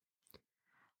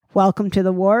Welcome to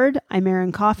the ward. I'm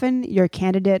Erin Coffin, your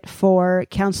candidate for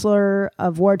Councillor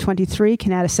of Ward 23,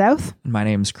 Canada South. My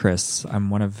name's Chris. I'm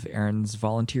one of Erin's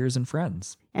volunteers and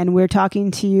friends. And we're talking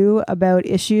to you about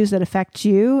issues that affect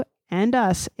you and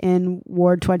us in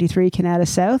Ward 23, Canada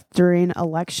South during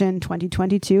election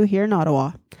 2022 here in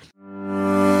Ottawa.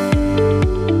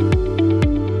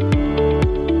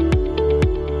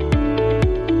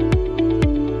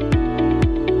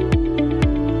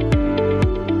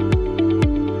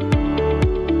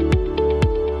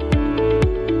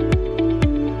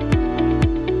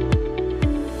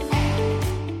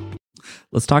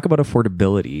 Let's talk about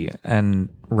affordability and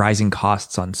rising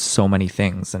costs on so many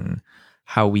things and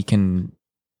how we can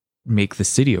make the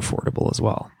city affordable as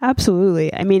well.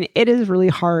 Absolutely. I mean, it is really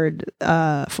hard,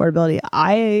 affordability.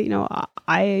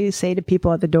 I say to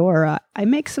people at the door, I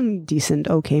make some decent,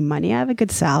 okay money. I have a good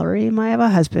salary. I have a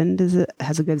husband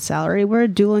has a good salary. We're a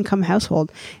dual income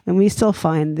household, and we still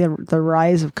find the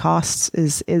rise of costs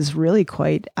is really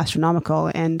quite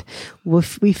astronomical, and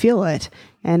we feel it,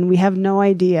 and we have no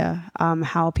idea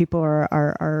how people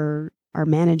are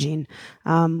managing.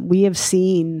 We have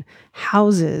seen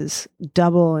houses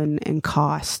double in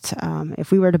cost.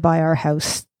 If we were to buy our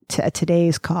house at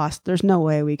today's cost, there's no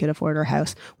way we could afford our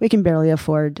house. We can barely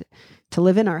afford to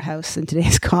live in our house in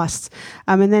today's costs.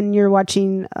 And then you're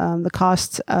watching the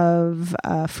cost of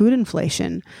food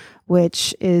inflation,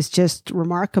 which is just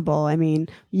remarkable. I mean,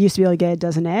 you used to be able to get a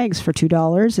dozen eggs for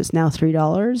 $2. It's now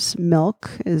 $3.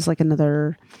 Milk is like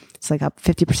it's like up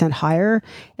 50% higher.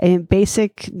 And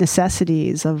basic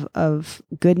necessities of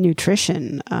good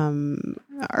nutrition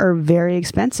are very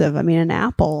expensive. I mean, an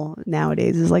apple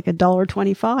nowadays is like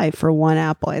 $1.25 for one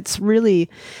apple. It's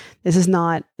really, this is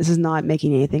not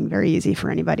making anything very easy for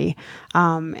anybody.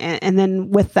 And then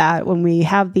with that, when we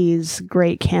have these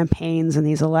great campaigns and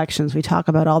these elections, we talk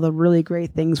about all the really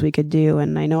great things we could do.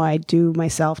 And I know I do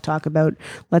myself talk about,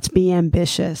 let's be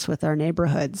ambitious with our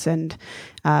neighborhoods and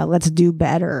let's do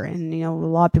better. And, a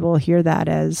lot of people hear that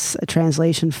as a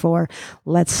translation for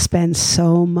let's spend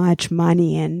so much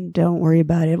money and don't worry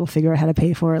about it. We'll figure out how to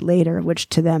pay for it later, which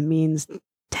to them means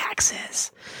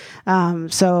taxes.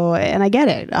 And I get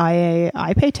it.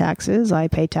 I pay taxes. I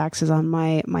pay taxes on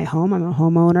my home. I'm a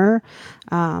homeowner.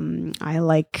 I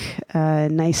like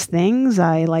nice things.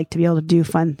 I like to be able to do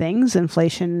fun things.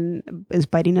 Inflation is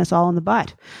biting us all in the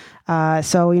butt.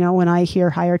 So when I hear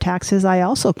higher taxes, I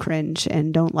also cringe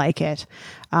and don't like it.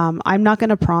 I'm not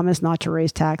going to promise not to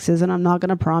raise taxes, and I'm not going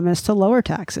to promise to lower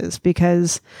taxes,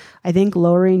 because I think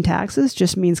lowering taxes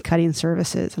just means cutting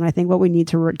services. And I think what we need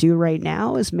to do right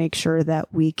now is make sure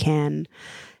that we can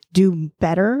do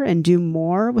better and do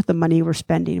more with the money we're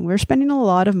spending. We're spending a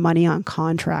lot of money on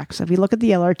contracts. If we look at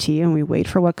the LRT and we wait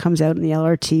for what comes out in the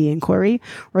LRT inquiry,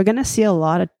 we're going to see a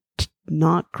lot of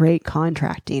not great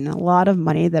contracting, a lot of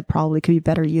money that probably could be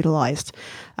better utilized.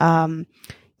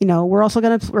 We're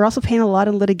also paying a lot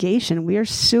in litigation. We are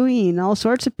suing all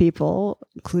sorts of people,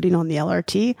 including on the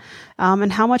LRT.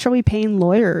 And how much are we paying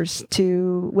lawyers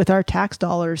with our tax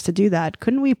dollars to do that?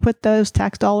 Couldn't we put those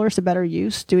tax dollars to better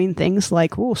use doing things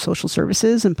like social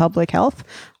services and public health?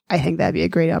 I think that'd be a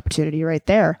great opportunity right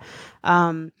there.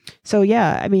 I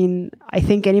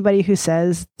think anybody who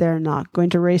says they're not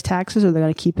going to raise taxes or they're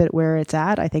going to keep it where it's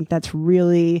at, I think that's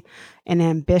really an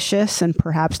ambitious and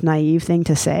perhaps naive thing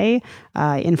to say.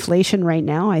 Inflation right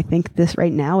now,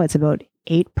 it's about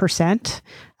 8%.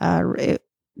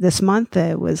 This month,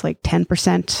 it was like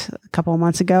 10% a couple of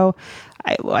months ago.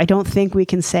 I don't think we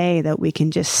can say that we can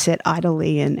just sit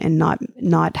idly and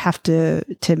not have to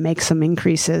make some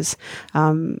increases.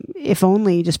 If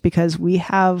only just because we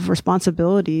have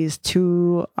responsibilities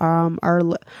to our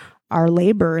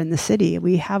labor in the city.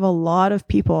 We have a lot of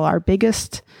people.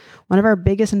 One of our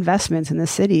biggest investments in the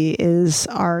city is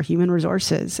our human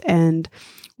resources, and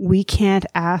we can't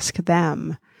ask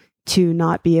them to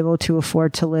not be able to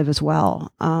afford to live as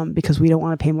well, because we don't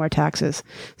want to pay more taxes.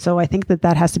 So I think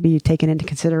that has to be taken into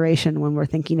consideration when we're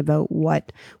thinking about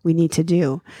what we need to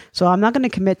do. So I'm not going to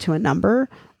commit to a number.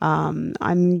 I'm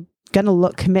going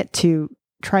to commit to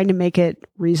trying to make it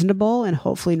reasonable and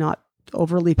hopefully not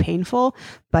overly painful.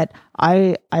 But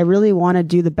I really want to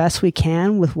do the best we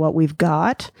can with what we've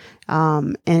got,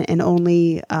 and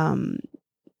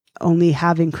only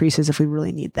have increases if we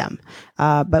really need them.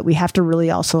 But we have to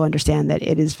really also understand that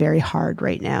it is very hard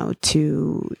right now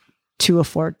to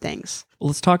afford things.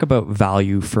 Let's talk about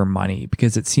value for money,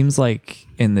 because it seems like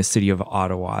in the city of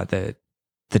Ottawa that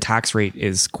the tax rate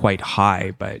is quite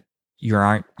high, but you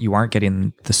aren't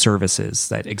getting the services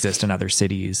that exist in other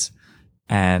cities.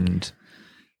 And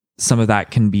some of that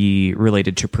can be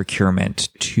related to procurement,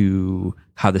 to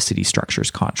how the city structures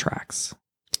contracts.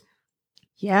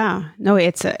 Yeah, no,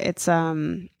 that's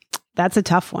a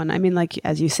tough one. I mean, like,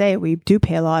 as you say, we do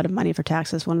pay a lot of money for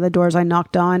taxes. One of the doors I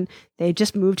knocked on, they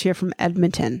just moved here from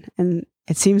Edmonton. And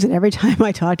it seems that every time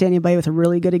I talk to anybody with a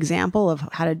really good example of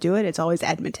how to do it, it's always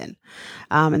Edmonton.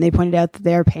 And they pointed out that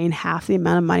they're paying half the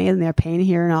amount of money than they're paying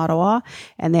here in Ottawa.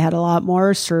 And they had a lot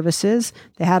more services.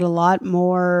 They had a lot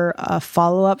more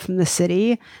follow up from the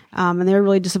city. And they were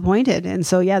really disappointed. And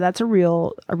so, yeah, that's a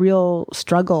real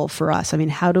struggle for us. I mean,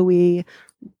 how do we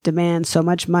demand so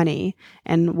much money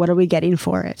and what are we getting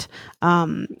for it?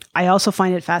 I also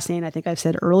find it fascinating. I think I've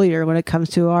said earlier, when it comes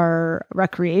to our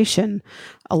recreation,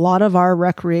 a lot of our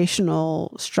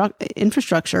recreational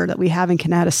infrastructure that we have in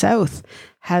Canada South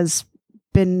has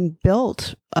been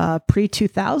built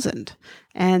pre-2000.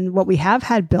 And what we have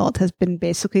had built has been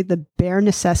basically the bare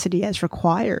necessity as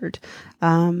required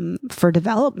for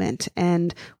development.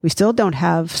 And we still don't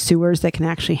have sewers that can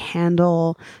actually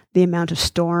handle the amount of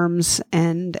storms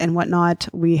and whatnot.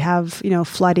 We have,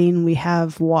 flooding. We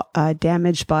have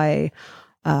damage by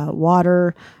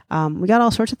water. We got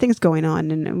all sorts of things going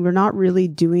on, and we're not really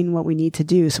doing what we need to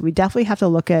do. So we definitely have to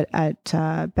look at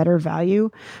better value.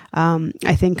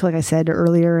 I think, like I said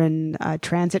earlier in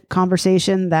transit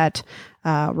conversation, that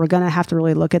we're going to have to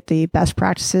really look at the best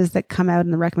practices that come out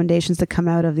and the recommendations that come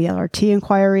out of the LRT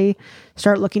inquiry,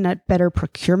 start looking at better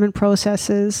procurement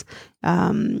processes.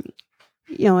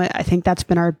 I think that's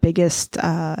been our biggest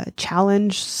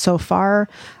challenge so far.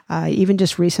 Even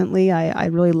just recently, I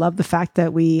really love the fact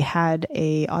that we had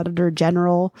a Auditor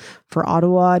General for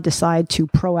Ottawa decide to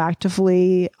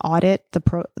proactively audit the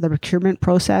procurement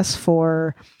process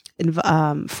for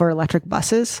electric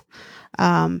buses.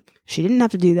 She didn't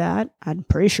have to do that. I'm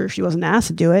pretty sure she wasn't asked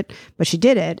to do it, but she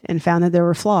did it and found that there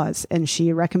were flaws, and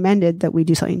she recommended that we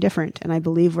do something different. And I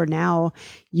believe we're now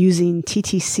using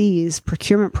TTC's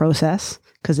procurement process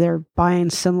because they're buying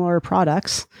similar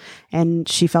products, and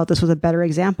she felt this was a better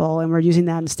example, and we're using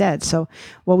that instead. So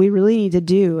what we really need to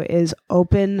do is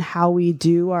open how we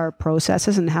do our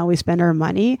processes and how we spend our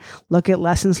money, look at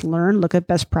lessons learned, look at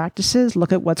best practices,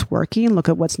 look at what's working, look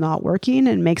at what's not working,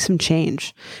 and make some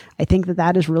change. I think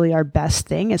that is really our best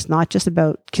thing. It's not just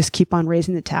about just keep on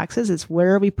raising the taxes. It's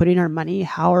where are we putting our money?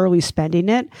 How are we spending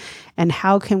it? And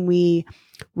how can we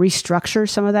restructure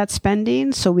some of that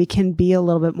spending so we can be a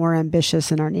little bit more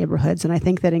ambitious in our neighborhoods? And I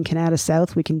think that in Canada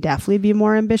South, we can definitely be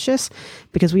more ambitious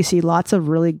because we see lots of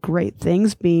really great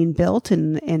things being built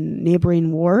in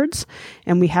neighboring wards.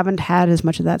 And we haven't had as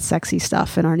much of that sexy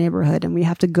stuff in our neighborhood, and we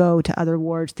have to go to other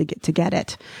wards to get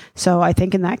it. So I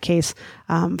think in that case,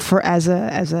 for as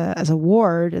a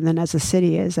ward and then as a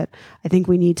city, is that I think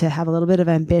we need to have a little bit of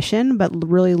ambition, but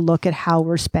really look at how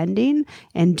we're spending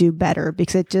and do better,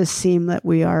 because it just seemed that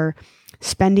we are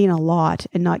spending a lot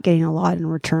and not getting a lot in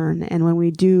return. And when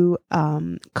we do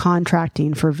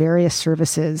contracting for various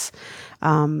services,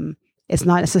 it's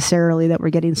not necessarily that we're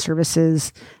getting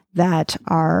services that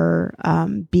are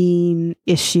being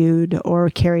issued or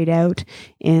carried out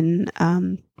in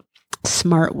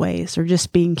smart ways, or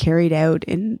just being carried out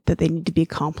in that they need to be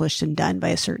accomplished and done by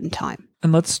a certain time.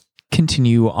 And let's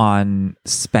continue on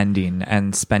spending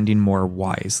and spending more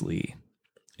wisely.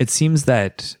 It seems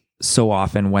that so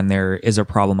often when there is a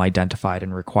problem identified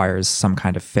and requires some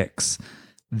kind of fix,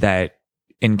 that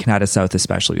in Canada South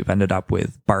especially, we've ended up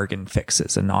with bargain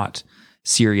fixes and not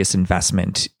serious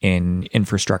investment in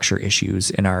infrastructure issues,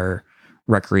 in our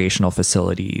recreational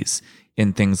facilities,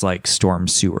 in things like storm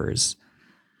sewers.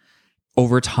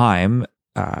 Over time,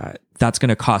 that's going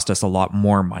to cost us a lot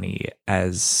more money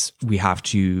as we have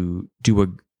to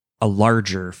do a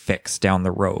larger fix down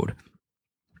the road.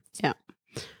 Yeah.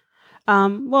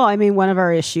 Well, I mean, one of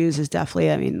our issues is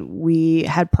definitely, we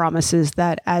had promises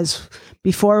that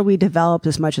before we developed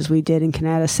as much as we did in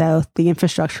Canada South, the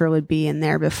infrastructure would be in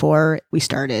there before we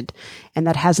started. And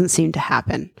that hasn't seemed to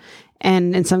happen.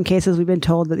 And in some cases, we've been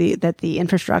told that the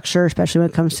infrastructure, especially when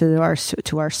it comes to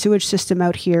our sewage system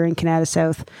out here in Canada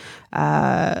South,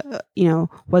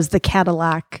 was the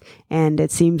Cadillac. And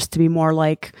it seems to be more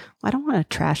like, I don't want to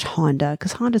trash Honda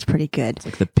because Honda's pretty good. It's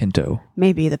like the Pinto.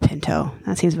 Maybe the Pinto.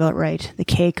 That seems about right. The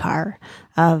K car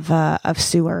of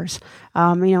sewers.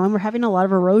 And we're having a lot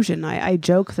of erosion. I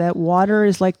joke that water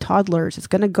is like toddlers. It's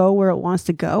going to go where it wants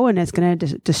to go, and it's going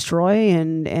to destroy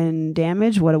and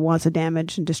damage what it wants to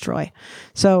damage and destroy.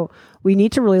 So we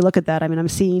need to really look at that. I'm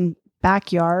seeing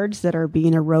backyards that are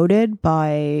being eroded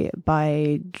by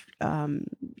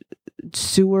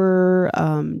sewer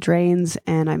drains,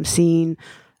 and I'm seeing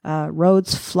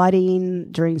roads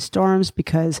flooding during storms,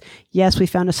 because yes, we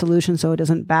found a solution so it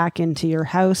doesn't back into your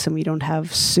house and we don't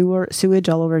have sewage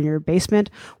all over in your basement,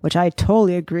 which I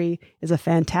totally agree is a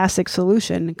fantastic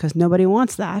solution because nobody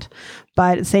wants that.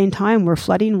 But at the same time, we're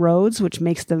flooding roads, which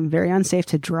makes them very unsafe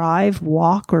to drive,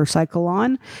 walk, or cycle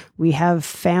on. We have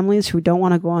families who don't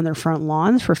want to go on their front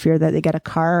lawns for fear that they get a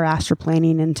car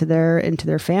astroplaning into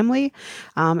their family.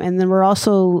 And then we're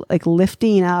also like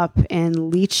lifting up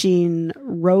and leaching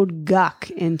road guck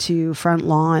into front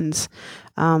lawns.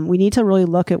 We need to really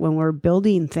look at when we're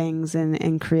building things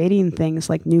and creating things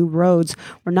like new roads.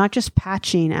 We're not just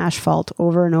patching asphalt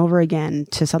over and over again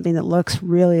to something that looks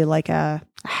really like a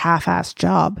half-assed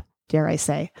job, dare I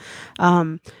say.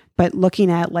 But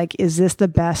looking at like, is this the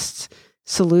best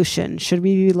solution? Should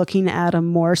we be looking at a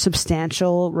more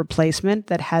substantial replacement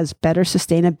that has better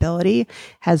sustainability,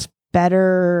 has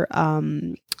better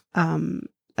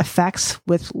effects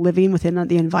with living within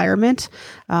the environment?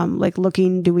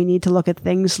 Do we need to look at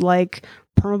things like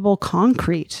permeable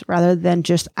concrete rather than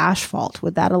just asphalt?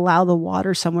 Would that allow the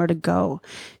water somewhere to go?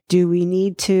 Do we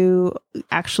need to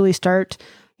actually start,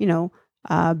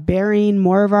 burying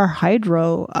more of our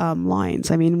hydro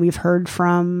lines? I mean, we've heard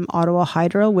from Ottawa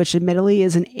Hydro, which admittedly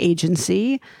is an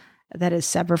agency that is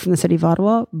separate from the city of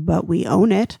Ottawa, but we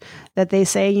own it, that they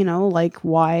say,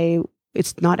 why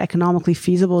it's not economically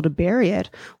feasible to bury it.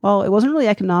 Well, it wasn't really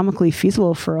economically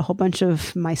feasible for a whole bunch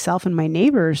of myself and my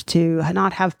neighbors to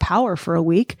not have power for a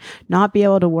week, not be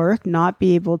able to work, not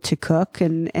be able to cook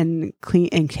and clean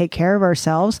and take care of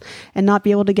ourselves, and not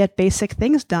be able to get basic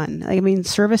things done. I mean,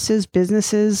 services,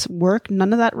 businesses, work,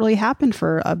 none of that really happened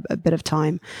for a bit of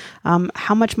time.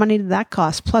 How much money did that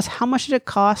cost? Plus, how much did it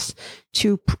cost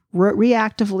to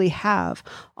reactively have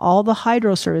all the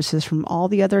hydro services from all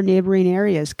the other neighboring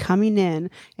areas coming in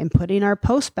and putting our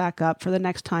posts back up for the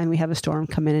next time we have a storm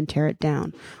come in and tear it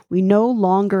down? We no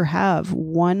longer have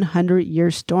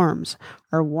 100-year storms.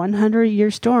 Our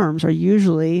 100-year storms are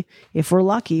usually, if we're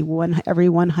lucky, every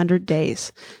 100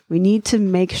 days. We need to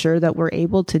make sure that we're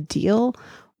able to deal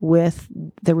with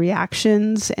the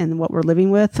reactions and what we're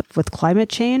living with climate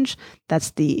change.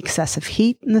 That's the excessive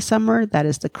heat in the summer. That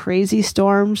is the crazy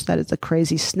storms. That is the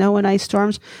crazy snow and ice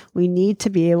storms. We need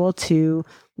to be able to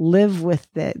live with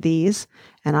these.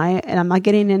 And I'm not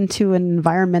getting into an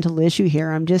environmental issue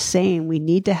here. I'm just saying we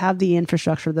need to have the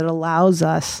infrastructure that allows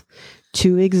us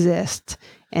to exist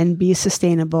and be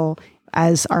sustainable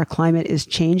as our climate is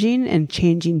changing and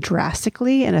changing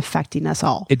drastically and affecting us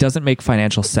all. It doesn't make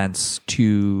financial sense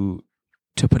to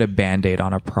put a Band-Aid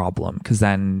on a problem, because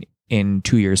then in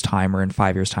 2 years' time or in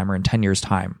 5 years' time or in 10 years'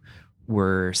 time,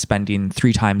 we're spending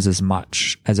 3 times as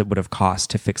much as it would have cost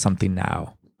to fix something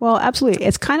now. Well, absolutely.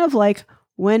 It's kind of like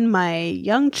when my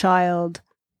young child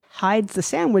hides the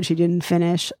sandwich he didn't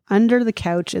finish under the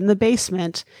couch in the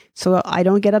basement so I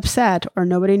don't get upset or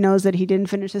nobody knows that he didn't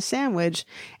finish his sandwich.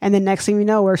 And the next thing we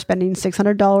know, we're spending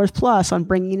 $600 plus on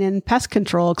bringing in pest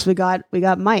control because we got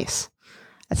mice.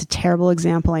 That's a terrible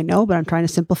example, I know, but I'm trying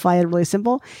to simplify it really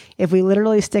simple. If we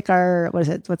literally stick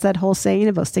what's that whole saying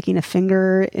about sticking a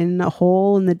finger in a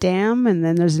hole in the dam and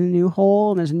then there's a new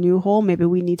hole and there's a new hole, maybe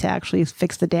we need to actually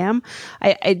fix the dam.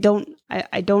 I don't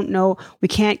know. We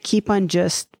can't keep on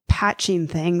just patching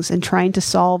things and trying to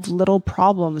solve little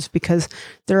problems, because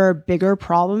there are bigger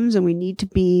problems and we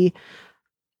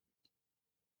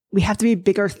have to be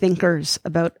bigger thinkers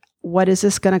about what is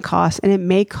this going to cost? And it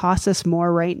may cost us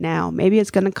more right now. Maybe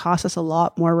it's going to cost us a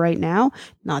lot more right now.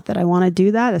 Not that I want to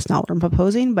do that. That's not what I'm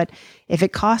proposing. But if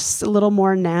it costs a little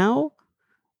more now,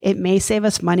 it may save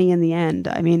us money in the end.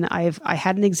 I mean, I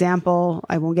had an example.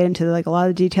 I won't get into a lot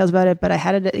of details about it, but I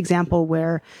had an example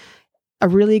where a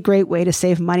really great way to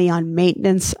save money on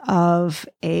maintenance of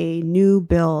a new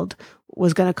build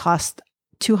was going to cost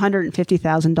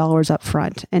 $250,000 up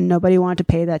front, and nobody wanted to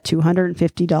pay that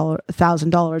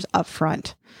 $250,000 up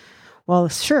front. Well,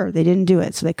 sure, they didn't do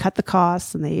it. So they cut the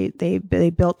costs and they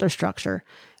built their structure.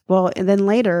 Well, and then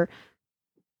later,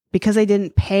 because they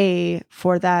didn't pay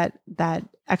for that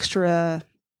extra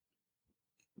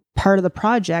part of the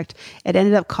project, it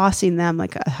ended up costing them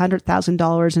like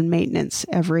 $100,000 in maintenance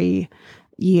every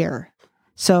year.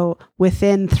 So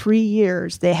within 3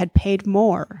 years, they had paid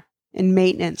more in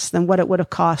maintenance than what it would have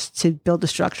cost to build a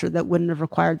structure that wouldn't have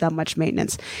required that much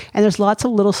maintenance. And there's lots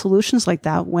of little solutions like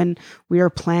that when we are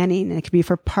planning. And it could be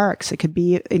for parks. It could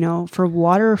be, for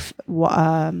water,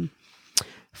 we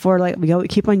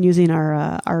keep on using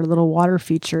our little water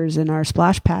features and our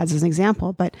splash pads as an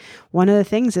example. But one of the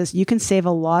things is you can save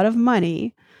a lot of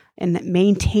money and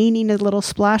maintaining a little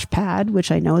splash pad,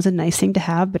 which I know is a nice thing to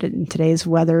have, but in today's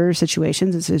weather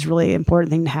situations, this is really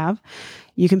important thing to have.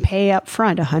 You can pay up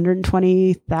front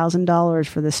 $120,000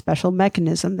 for this special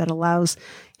mechanism that allows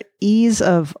ease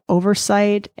of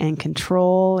oversight and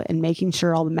control and making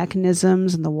sure all the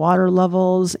mechanisms and the water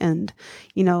levels and,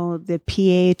 the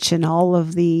pH and all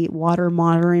of the water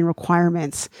monitoring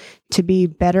requirements to be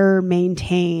better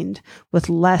maintained with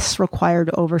less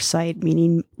required oversight,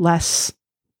 meaning less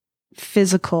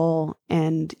physical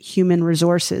and human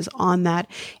resources on that,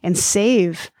 and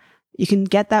you can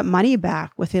get that money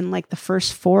back within like the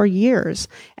first 4 years.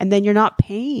 And then you're not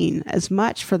paying as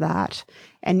much for that.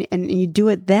 And you do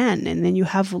it then, and then you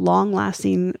have long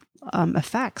lasting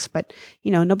effects. But,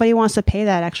 nobody wants to pay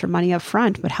that extra money up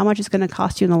front, but how much is going to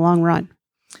cost you in the long run?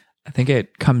 I think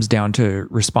it comes down to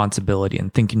responsibility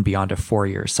and thinking beyond a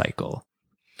 4-year cycle.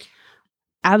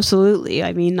 Absolutely.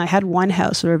 I mean, I had one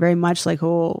house where very much like,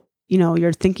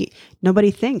 you're thinking,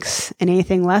 nobody thinks in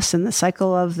anything less than the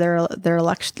cycle of their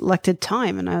elected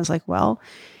time. And I was like, well,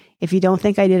 if you don't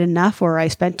think I did enough or I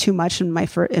spent too much in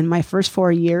my first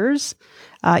 4 years,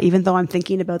 even though I'm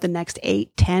thinking about the next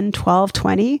 8, 10, 12,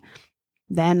 20,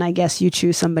 then I guess you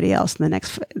choose somebody else in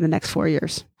the next 4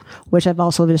 years, which I've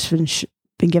also just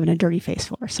been given a dirty face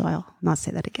for. So I'll not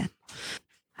say that again.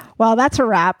 Well, that's a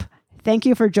wrap. Thank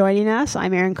you for joining us.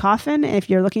 I'm Erin Coffin. If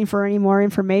you're looking for any more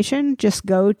information, just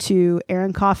go to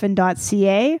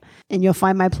erincoffin.ca and you'll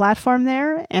find my platform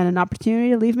there and an opportunity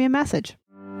to leave me a message.